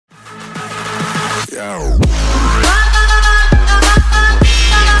Yo.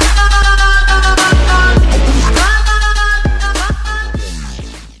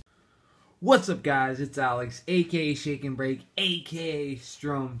 What's up, guys? It's Alex, aka Shake&Break, aka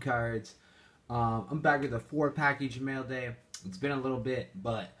Strom Cards. I'm back with a 4-package mail day. It's been a little bit,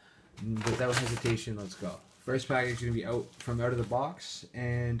 but without hesitation, let's go. First package is going to be out of the box,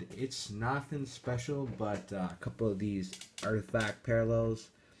 and it's nothing special, but a couple of these artifact parallels.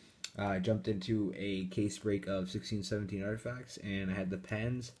 I jumped into a case break of 16-17 artifacts, and I had the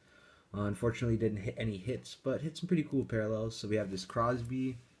pens. Unfortunately, didn't hit any hits, but hit some pretty cool parallels. So we have this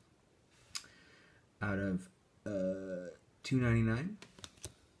Crosby out of $2.99,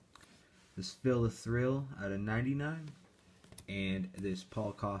 this Phil the Thrill out of $99, and this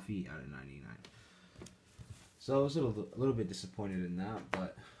Paul Coffey out of $99. So I was a little bit disappointed in that,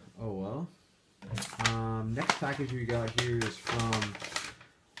 but oh well. Next package we got here is from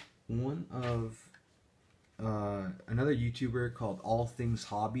one of another YouTuber called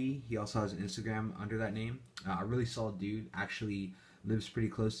Allthingshobby. He also has an Instagram under that name. A really solid dude. Actually lives pretty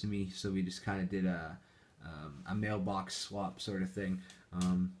close to me, so we just kind of did a mailbox swap sort of thing.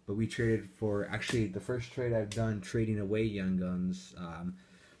 But we traded for, actually the first trade I've done trading away Young Guns.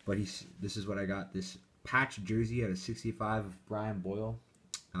 But this is what I got, this patch jersey out of 65 of Brian Boyle.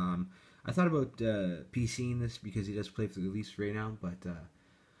 I thought about PCing this because he does play for the Leafs right now, but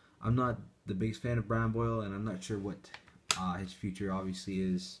I'm not the biggest fan of Brian Boyle, and I'm not sure what his future obviously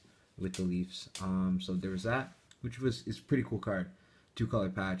is with the Leafs. So there was that, which is a pretty cool card. 2-color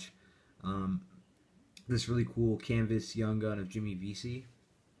patch. This really cool canvas Young Gun of Jimmy Vesey,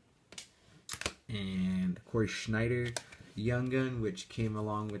 and Corey Schneider Young Gun, which came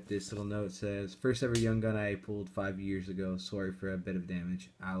along with this little note. It says, "First ever Young Gun I pulled 5 years ago. Sorry for a bit of damage.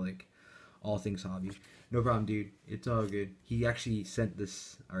 Alec, Allthingshobby." No problem, dude. It's all good. He actually sent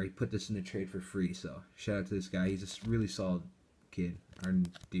this, or he put this in the trade for free. So shout out to this guy. He's a really solid kid, or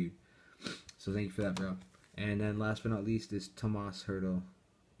dude. So thank you for that, bro. And then last but not least is Tomas Hertl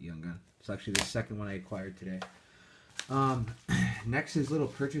Young Gun. It's actually the second one I acquired today. Next is a little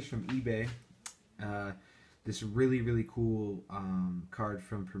purchase from eBay. This really cool card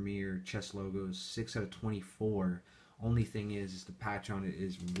from Premier Chess Logos, 6 out of 24. Only thing is the patch on it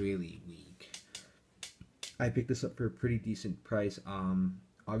is really weak. I picked this up for a pretty decent price.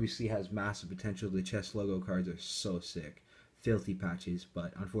 Obviously has massive potential. The Chess Logo cards are so sick. Filthy patches,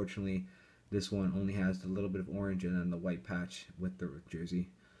 but unfortunately this one only has a little bit of orange and then the white patch with the jersey.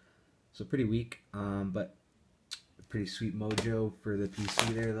 So pretty weak, but pretty sweet mojo for the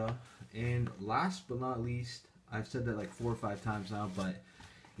PC there though. And last but not least, I've said that like 4 or 5 times now, but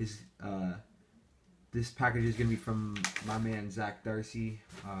this package is going to be from my man Zach Darcy.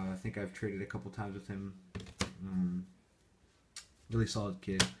 I think I've traded a couple times with him. Really solid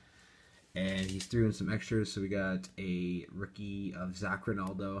kid. And he's threw in some extras, so we got a rookie of Zach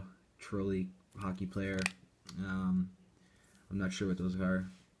Ronaldo, trolley hockey player. I'm not sure what those are.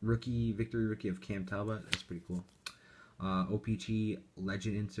 Victory rookie of Cam Talbot. That's pretty cool. OPG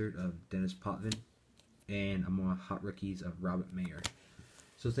legend insert of Dennis Potvin, and I'm on hot rookies of Robert Mayer.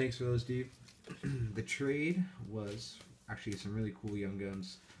 So thanks for those, dude. The trade was actually some really cool Young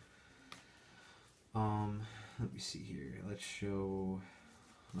Guns. Let me see here. I'll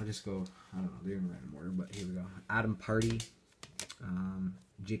just go, I don't know, they're in random order, but here we go. Adam Party,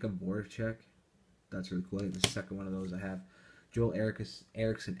 Jacob Voracek. That's really cool. I think the second one of those I have. Joel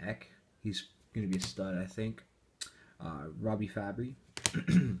Eriksson Ek. He's going to be a stud, I think. Robbie Fabry.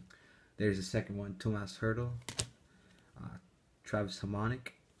 There's the second one. Tomas Hertl. Travis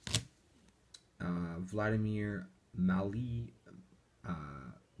Hamonic. Vladimir Mialik.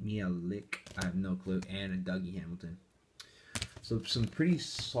 I have no clue. And Dougie Hamilton. So some pretty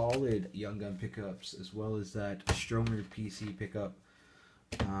solid Young Gun pickups, as well as that Stromer PC pickup.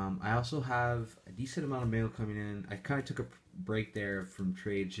 I also have a decent amount of mail coming in. I kind of took a break there from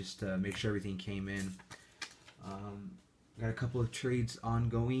trades just to make sure everything came in. Got a couple of trades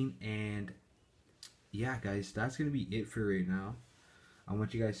ongoing, and yeah, guys, that's gonna be it for right now. I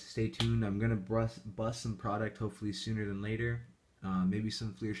want you guys to stay tuned. I'm gonna bust some product hopefully sooner than later. Maybe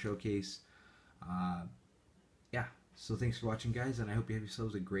some Fleer Showcase. Yeah. So thanks for watching, guys, and I hope you have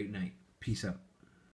yourselves a great night. Peace out.